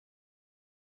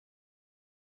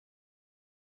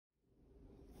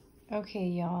Okay,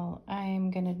 y'all,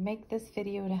 I'm gonna make this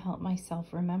video to help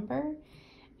myself remember,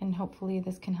 and hopefully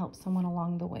this can help someone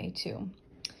along the way too.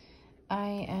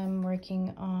 I am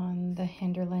working on the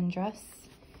Hinderland dress,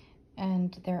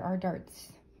 and there are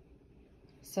darts.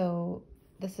 So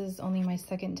this is only my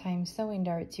second time sewing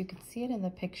darts. You can see it in the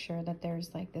picture that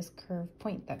there's like this curved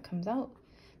point that comes out.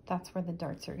 That's where the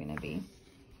darts are gonna be.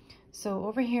 So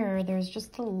over here, there's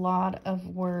just a lot of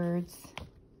words,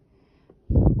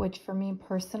 which for me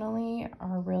personally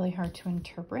are really hard to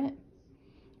interpret.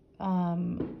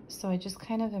 So I just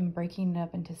kind of am breaking it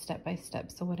up into step by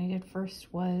step. So what I did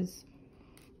first was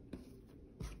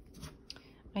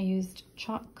I used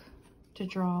chalk to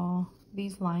draw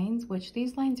these lines, which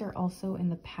these lines are also in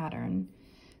the pattern.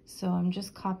 So I'm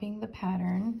just copying the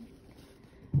pattern,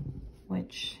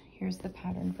 which here's the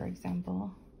pattern, for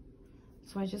example.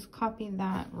 So I just copied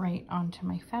that right onto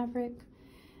my fabric.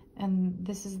 And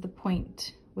this is the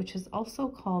point, which is also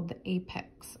called the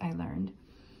apex, I learned.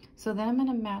 So then I'm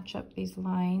gonna match up these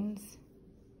lines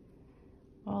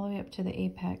all the way up to the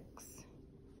apex.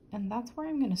 And that's where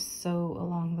I'm gonna sew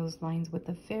along those lines with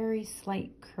a very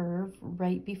slight curve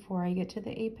right before I get to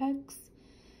the apex,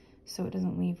 so it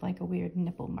doesn't leave like a weird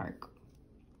nipple mark.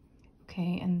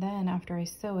 Okay, and then after I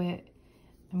sew it,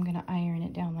 I'm gonna iron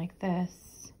it down like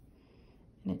this,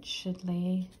 and it should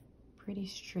lay pretty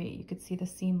straight. You could see the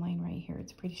seam line right here.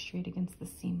 It's pretty straight against the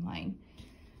seam line.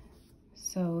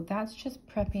 So that's just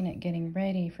prepping it, getting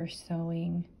ready for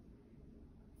sewing.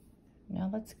 Now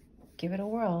let's give it a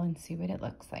whirl and see what it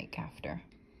looks like after.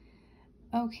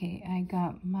 Okay, I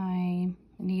got my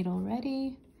needle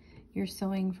ready. You're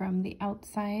sewing from the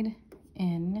outside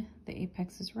in. The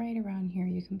apex is right around here.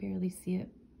 You can barely see it.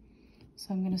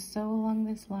 So I'm gonna sew along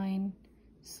this line,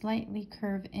 slightly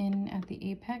curve in at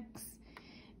the apex.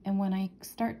 And when I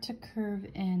start to curve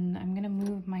in, I'm gonna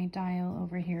move my dial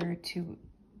over here to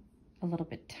a little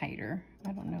bit tighter.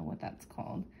 I don't know what that's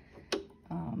called.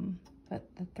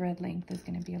 But the thread length is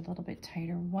gonna be a little bit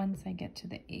tighter once I get to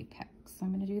the apex. So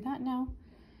I'm gonna do that now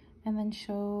and then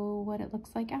show what it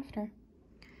looks like after.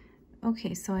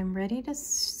 Okay, so I'm ready to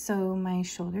sew my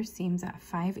shoulder seams at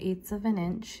 5/8 of an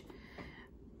inch.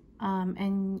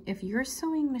 And if your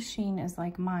sewing machine is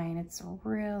like mine, it's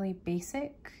really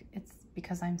basic. It's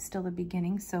because I'm still a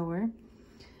beginning sewer.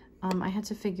 I had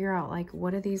to figure out like,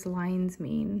 what do these lines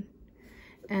mean?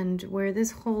 And where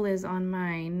this hole is on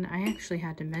mine, I actually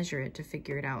had to measure it to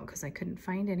figure it out because I couldn't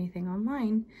find anything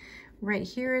online. Right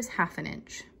here is 1/2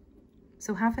 inch.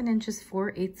 So 1/2 inch is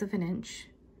 4/8 of an inch.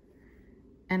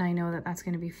 And I know that that's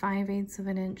going to be 5/8 of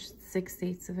an inch,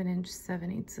 6/8 of an inch,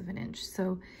 7/8 of an inch.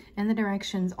 So in the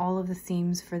directions, all of the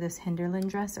seams for this Hinderland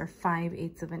dress are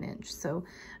 5/8 of an inch. So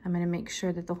I'm going to make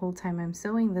sure that the whole time I'm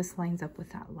sewing, this lines up with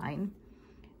that line.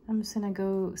 I'm just going to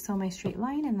go sew my straight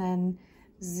line and then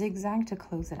zigzag to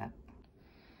close it up.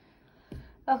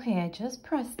 Okay, I just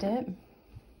pressed it.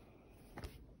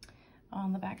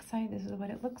 On the back side, this is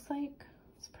what it looks like.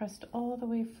 It's pressed all the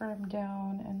way firm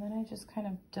down, and then I just kind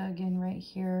of dug in right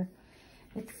here.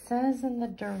 It says in the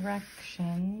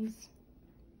directions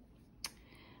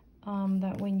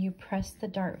that when you press the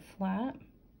dart flat,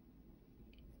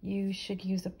 you should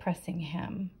use a pressing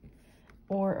hem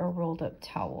or a rolled up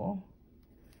towel.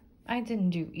 I didn't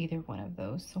do either one of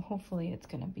those, so hopefully it's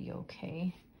gonna be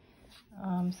okay.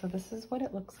 So this is what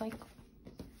it looks like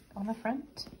on the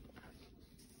front.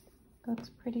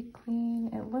 Looks pretty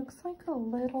clean. It looks like a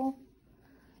little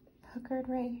puckered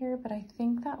right here, but I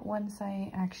think that once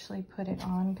I actually put it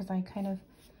on, because I kind of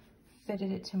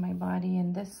fitted it to my body,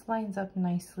 and this lines up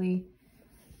nicely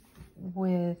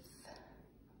with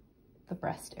the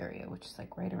breast area, which is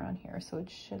like right around here, so it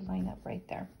should line up right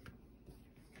there.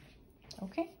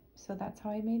 Okay, so that's how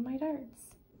I made my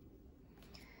darts.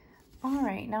 All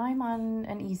right, now I'm on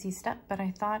an easy step, but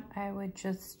I thought I would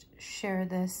just share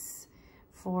this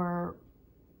for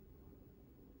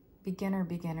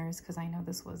beginners, because I know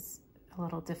this was a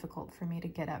little difficult for me to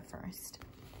get at first.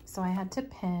 So I had to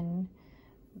pin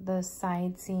the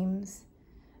side seams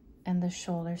and the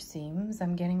shoulder seams.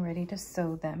 I'm getting ready to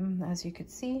sew them, as you could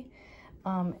see.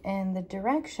 And the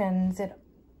directions,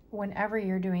 whenever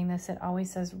you're doing this, it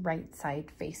always says right side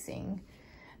facing.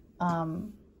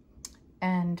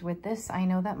 And with this, I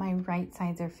know that my right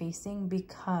sides are facing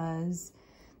because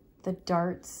the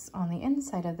darts on the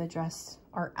inside of the dress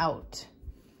are out.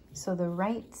 So the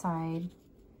right side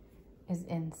is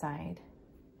inside.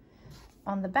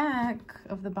 On the back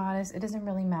of the bodice, it doesn't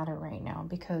really matter right now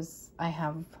because I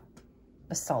have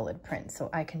a solid print, so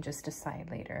I can just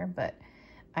decide later. But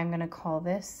I'm gonna call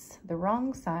this the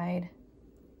wrong side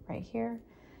right here.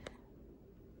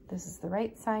 This is the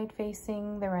right side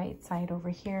facing the right side over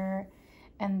here.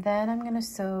 And then I'm gonna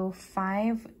sew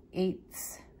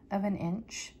 5/8 of an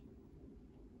inch.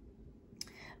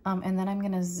 And then I'm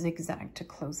gonna zigzag to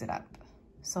close it up.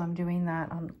 So I'm doing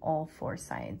that on all 4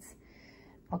 sides.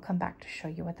 I'll come back to show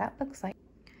you what that looks like.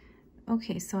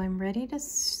 Okay, so I'm ready to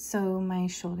sew my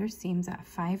shoulder seams at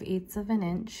 5/8 of an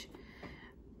inch.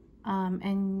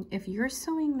 And if your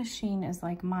sewing machine is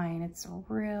like mine, it's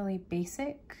really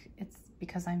basic. It's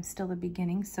because I'm still a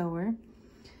beginning sewer.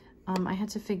 I had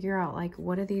to figure out, like,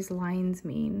 what do these lines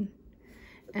mean?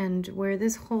 And where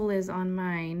this hole is on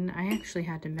mine, I actually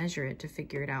had to measure it to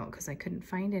figure it out because I couldn't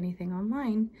find anything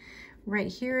online.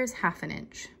 Right here is 1/2 an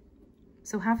inch.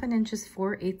 So 1/2 inch is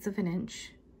 4/8 of an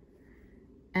inch.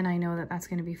 And I know that that's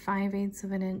going to be 5/8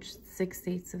 of an inch,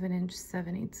 6/8 of an inch,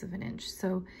 7/8 of an inch.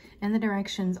 So in the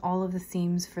directions, all of the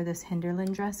seams for this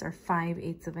Hinderland dress are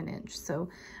 5/8 of an inch. So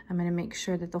I'm going to make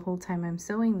sure that the whole time I'm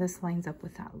sewing, this lines up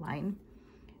with that line.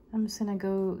 I'm just going to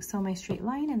go sew my straight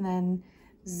line and then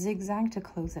zigzag to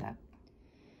close it up.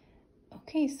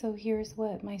 Okay, so here's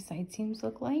what my side seams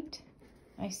look like.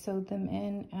 I sewed them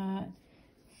in at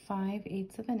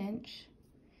 5/8 of an inch.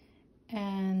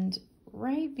 And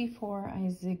right before I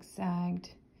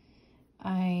zigzagged,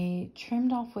 I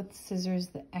trimmed off with scissors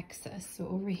the excess. So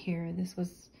over here, this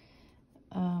was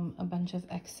a bunch of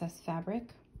excess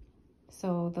fabric.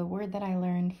 So the word that I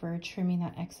learned for trimming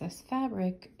that excess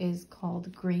fabric is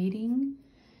called grading.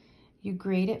 You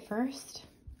grade it first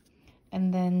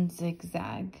and then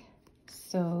zigzag.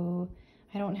 So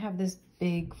I don't have this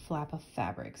big flap of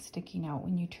fabric sticking out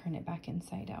when you turn it back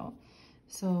inside out.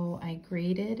 So I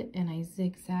graded and I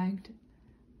zigzagged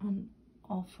on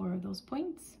all 4 of those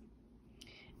points.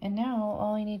 And now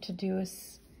all I need to do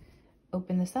is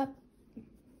open this up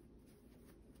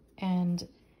and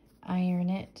iron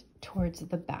it towards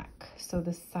the back. So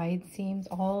the side seams,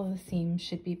 all of the seams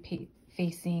should be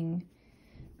facing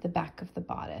the back of the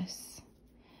bodice.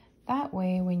 That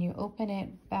way, when you open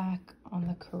it back on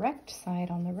the correct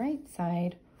side, on the right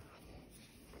side,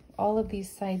 all of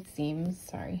these side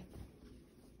seams,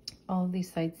 all of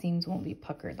these side seams won't be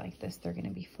puckered like this. They're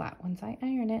gonna be flat once I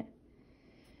iron it.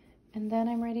 And then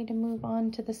I'm ready to move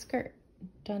on to the skirt.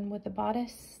 Done with the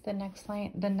bodice, the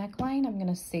neckline I'm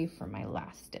gonna save for my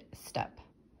last step.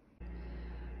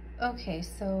 Okay,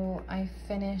 so I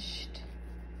finished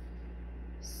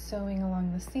sewing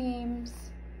along the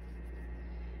seams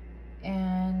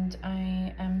and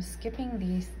I am skipping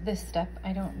this step.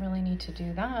 I don't really need to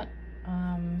do that.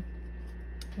 I'm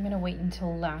gonna wait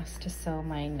until last to sew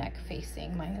my neck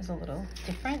facing. Mine is a little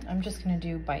different. I'm just gonna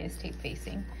do bias tape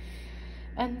facing.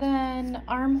 And then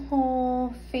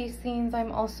armhole facings,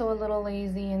 I'm also a little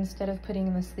lazy. Instead of putting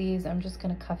in the sleeves, I'm just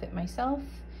gonna cuff it myself.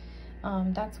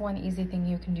 That's one easy thing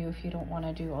you can do if you don't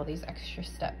wanna do all these extra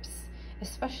steps,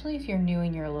 especially if you're new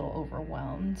and you're a little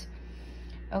overwhelmed.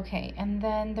 Okay, and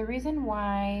then the reason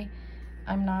why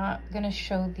I'm not gonna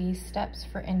show these steps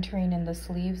for entering in the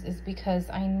sleeves is because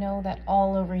I know that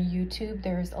all over YouTube,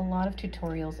 there's a lot of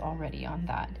tutorials already on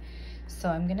that. So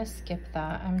I'm gonna skip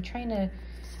that. I'm trying to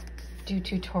do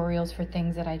tutorials for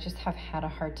things that I just have had a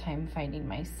hard time finding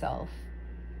myself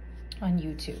on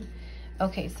YouTube.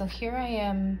 Okay, so here I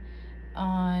am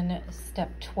on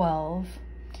step 12,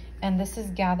 and this is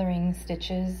gathering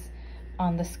stitches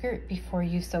on the skirt before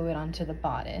you sew it onto the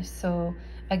bodice. So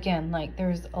again, like,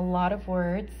 there's a lot of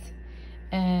words,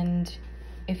 and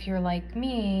if you're like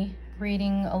me,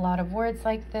 reading a lot of words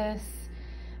like this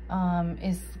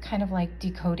is kind of like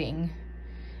decoding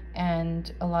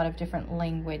and a lot of different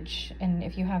language. And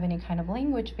if you have any kind of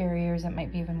language barriers, it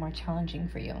might be even more challenging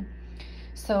for you.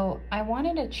 So I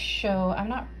wanted to show, I'm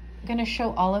not gonna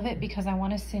show all of it because I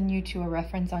wanna send you to a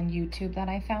reference on YouTube that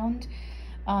I found.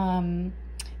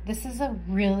 This is a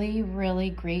really,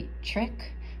 really great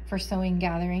trick for sewing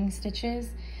gathering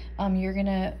stitches. You're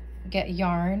gonna get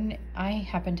yarn. I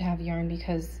happen to have yarn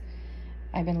because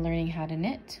I've been learning how to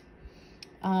knit.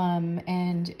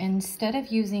 And instead of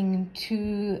using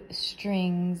 2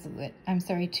 threads,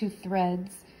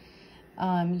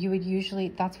 you would usually,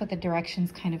 that's what the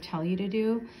directions kind of tell you to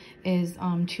do, is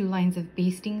 2 lines of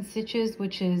basting stitches,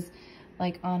 which is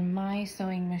like on my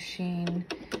sewing machine,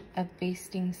 a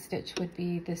basting stitch would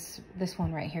be this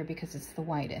one right here because it's the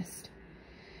widest.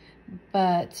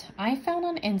 But I found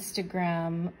on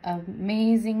Instagram an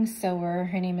amazing sewer.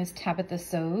 Her name is Tabitha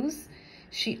Sews.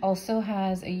 She also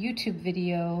has a YouTube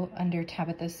video under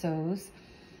Tabitha Sews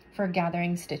for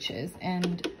gathering stitches,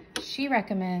 and she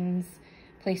recommends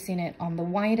placing it on the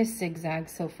widest zigzag.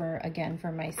 So for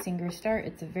my Singer Start,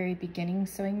 it's a very beginning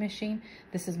sewing machine.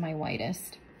 This is my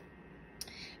widest.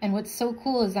 And what's so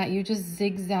cool is that you just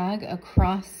zigzag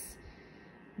across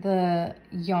the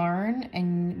yarn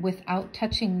and without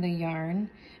touching the yarn.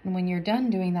 And when you're done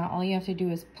doing that, all you have to do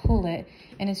is pull it.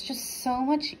 And it's just so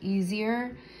much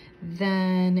easier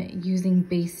than using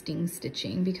basting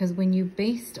stitching, because when you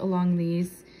baste along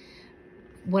these,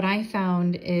 what I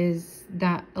found is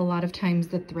that a lot of times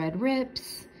the thread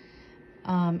rips,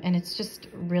 and it's just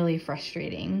really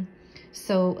frustrating.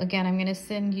 So again, I'm gonna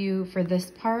send you for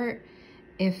this part,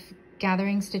 if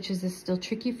gathering stitches is still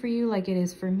tricky for you like it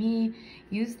is for me,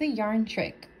 use the yarn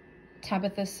trick.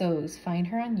 Tabitha Sews, find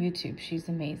her on YouTube, she's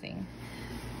amazing.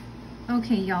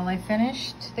 Okay, y'all, I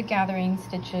finished the gathering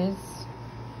stitches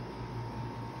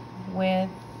with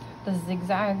the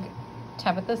zigzag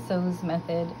Tabitha Sews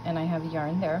method, and I have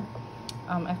yarn there.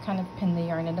 I've kind of pinned the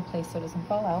yarn into place so it doesn't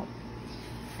fall out.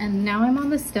 And now I'm on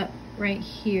the step right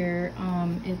here.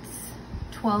 It's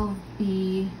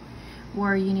 12B,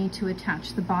 where you need to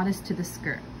attach the bodice to the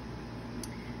skirt.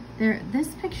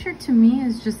 This picture to me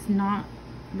is just not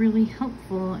really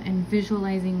helpful in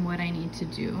visualizing what I need to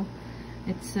do.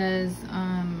 It says,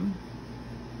 I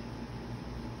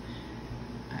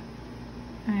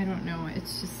don't know,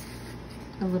 it's just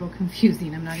a little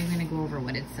confusing. I'm not even gonna go over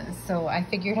what it says. So I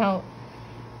figured out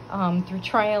through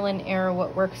trial and error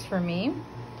what works for me.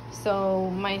 So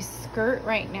my skirt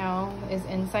right now is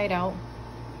inside out,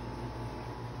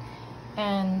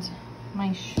 and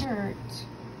my shirt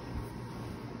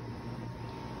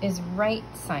is right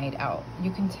side out. You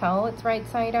can tell it's right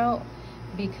side out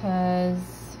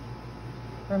because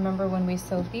remember when we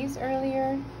sewed these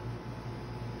earlier?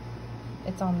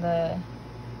 It's on the,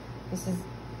 this is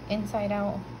inside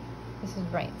out, this is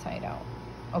right side out.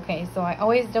 Okay, so I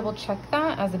always double check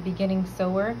that as a beginning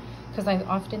sewer because I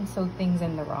often sew things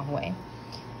in the wrong way.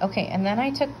 Okay, and then I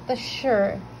took the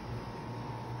shirt,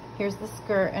 here's the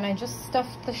skirt, and I just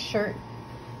stuffed the shirt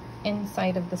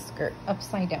inside of the skirt,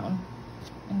 upside down.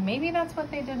 And maybe that's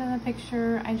what they did in the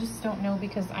picture, I just don't know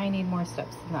because I need more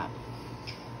steps than that.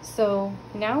 So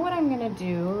now what I'm gonna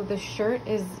do, the shirt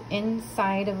is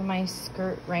inside of my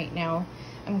skirt right now.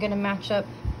 I'm gonna match up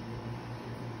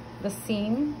the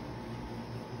seam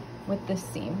with this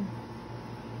seam.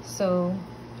 So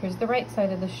here's the right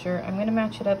side of the shirt. I'm gonna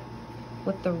match it up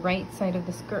with the right side of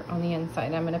the skirt on the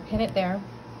inside. I'm gonna pin it there.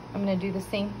 I'm gonna do the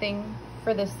same thing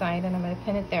for this side, and I'm gonna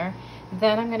pin it there.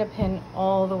 Then I'm gonna pin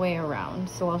all the way around.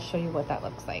 So I'll show you what that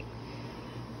looks like.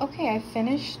 Okay, I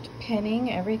finished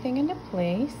pinning everything into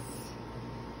place.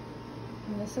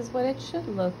 And this is what it should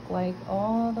look like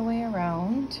all the way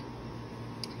around.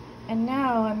 And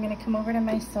now I'm gonna come over to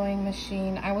my sewing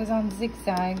machine. I was on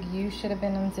zigzag. You should have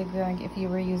been on zigzag if you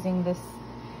were using this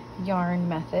yarn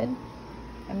method.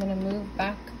 I'm gonna move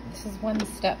back. This is one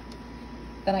step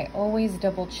that I always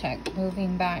double check,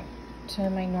 moving back to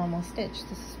my normal stitch.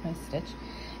 This is my stitch.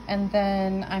 And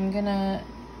then I'm gonna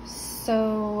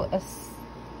sew a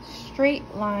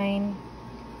straight line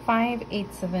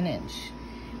 5/8 of an inch.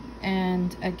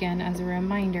 And again, as a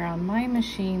reminder, on my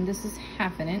machine, this is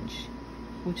 1/2 inch,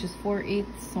 which is 4/8,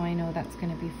 so I know that's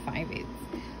gonna be 5/8.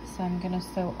 So I'm gonna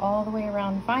sew all the way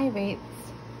around 5/8,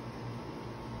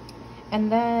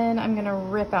 and then I'm gonna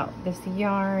rip out this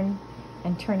yarn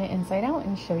and turn it inside out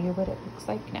and show you what it looks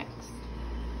like next.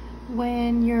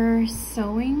 When you're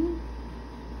sewing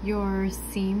your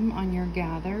seam on your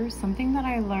gather, something that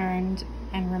I learned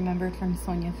and remembered from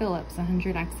Sonia Phillips,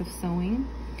 100 Acts of Sewing,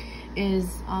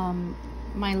 is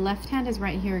my left hand is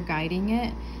right here guiding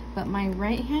it, but my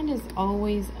right hand is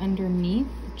always underneath,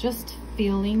 just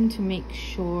feeling to make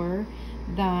sure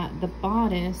that the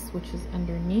bodice, which is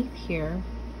underneath here,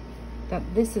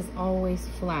 that this is always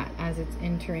flat as it's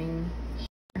entering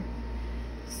here.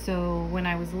 So when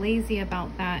I was lazy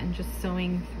about that and just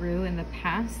sewing through in the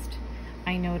past,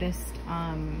 I noticed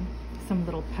some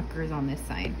little puckers on this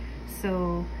side.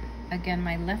 So again,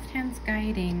 my left hand's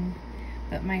guiding,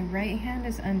 but my right hand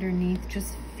is underneath,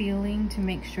 just feeling to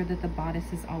make sure that the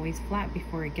bodice is always flat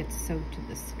before it gets sewed to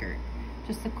the skirt.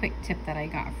 Just a quick tip that I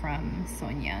got from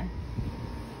Sonia.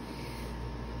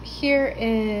 Here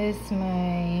is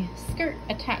my skirt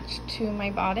attached to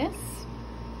my bodice.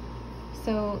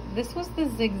 So this was the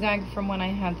zigzag from when I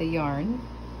had the yarn,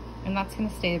 and that's gonna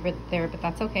stay right there, but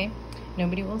that's okay.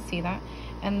 Nobody will see that.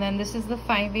 And then this is the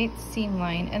 5/8 seam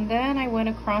line. And then I went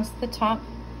across the top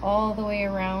all the way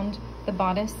around the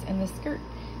bodice and the skirt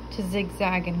to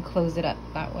zigzag and close it up.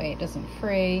 That way it doesn't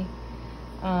fray.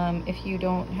 If you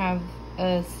don't have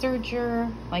a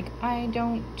serger like I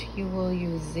don't, you will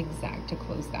use zigzag to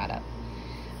close that up.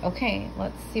 Okay,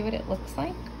 let's see what it looks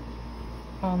like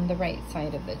on the right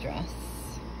side of the dress.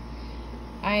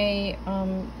 I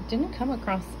didn't come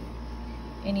across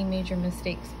any major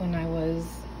mistakes when I was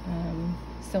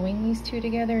sewing these two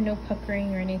together, no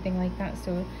puckering or anything like that.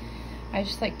 So I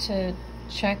just like to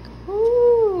check.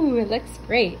 Ooh, it looks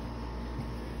great.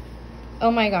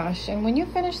 Oh my gosh. And when you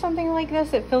finish something like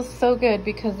this, it feels so good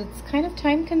because it's kind of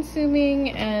time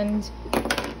consuming and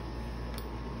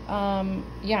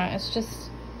yeah, it just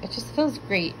feels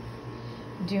great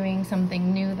doing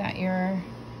something new that you're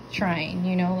trying,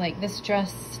 you know, like this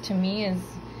dress to me is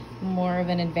more of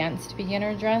an advanced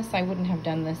beginner dress. I wouldn't have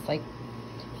done this like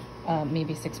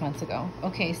maybe 6 months ago.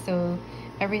 Okay, so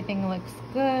everything looks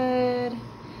good.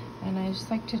 And I just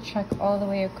like to check all the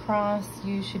way across.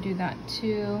 You should do that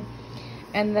too.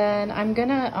 And then I'm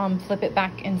gonna flip it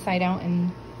back inside out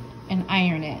and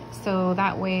iron it. So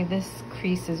that way this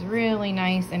crease is really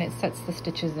nice and it sets the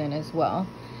stitches in as well.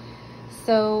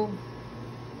 So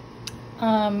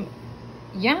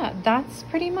yeah, that's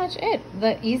pretty much it.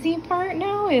 The easy part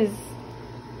now is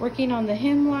working on the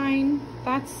hemline.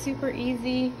 That's super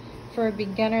easy. For a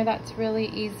beginner, that's really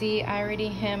easy. I already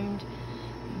hemmed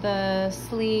the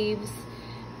sleeves,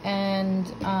 and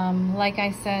like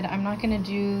I said, I'm not gonna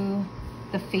do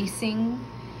the facing.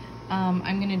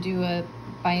 I'm gonna do a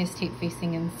bias tape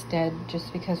facing instead,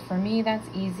 just because for me that's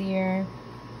easier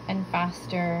and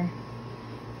faster.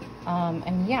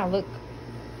 And yeah, look.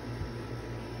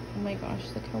 Oh my gosh,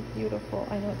 look how beautiful.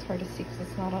 I know it's hard to see because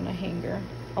it's not on a hanger.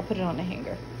 I'll put it on a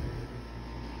hanger.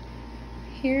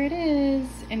 Here it is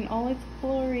in all its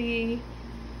glory.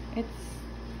 It's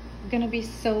gonna be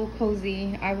so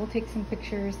cozy. I will take some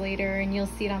pictures later and you'll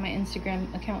see it on my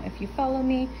Instagram account if you follow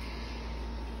me.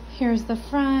 Here's the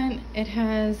front. It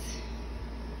has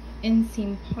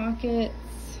inseam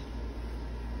pockets.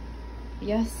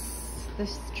 Yes,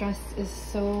 this dress is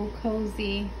so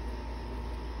cozy.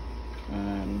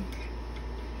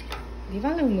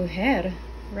 Viva la mujer,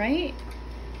 right?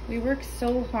 We work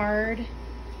so hard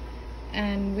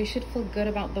and we should feel good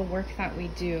about the work that we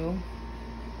do.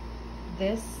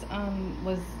 This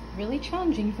was really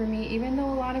challenging for me, even though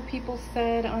a lot of people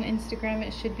said on Instagram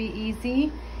it should be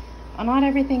easy. Not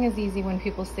everything is easy when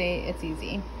people say it's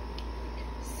easy.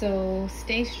 So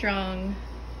stay strong,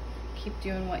 keep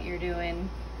doing what you're doing,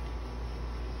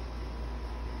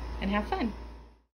 and have fun.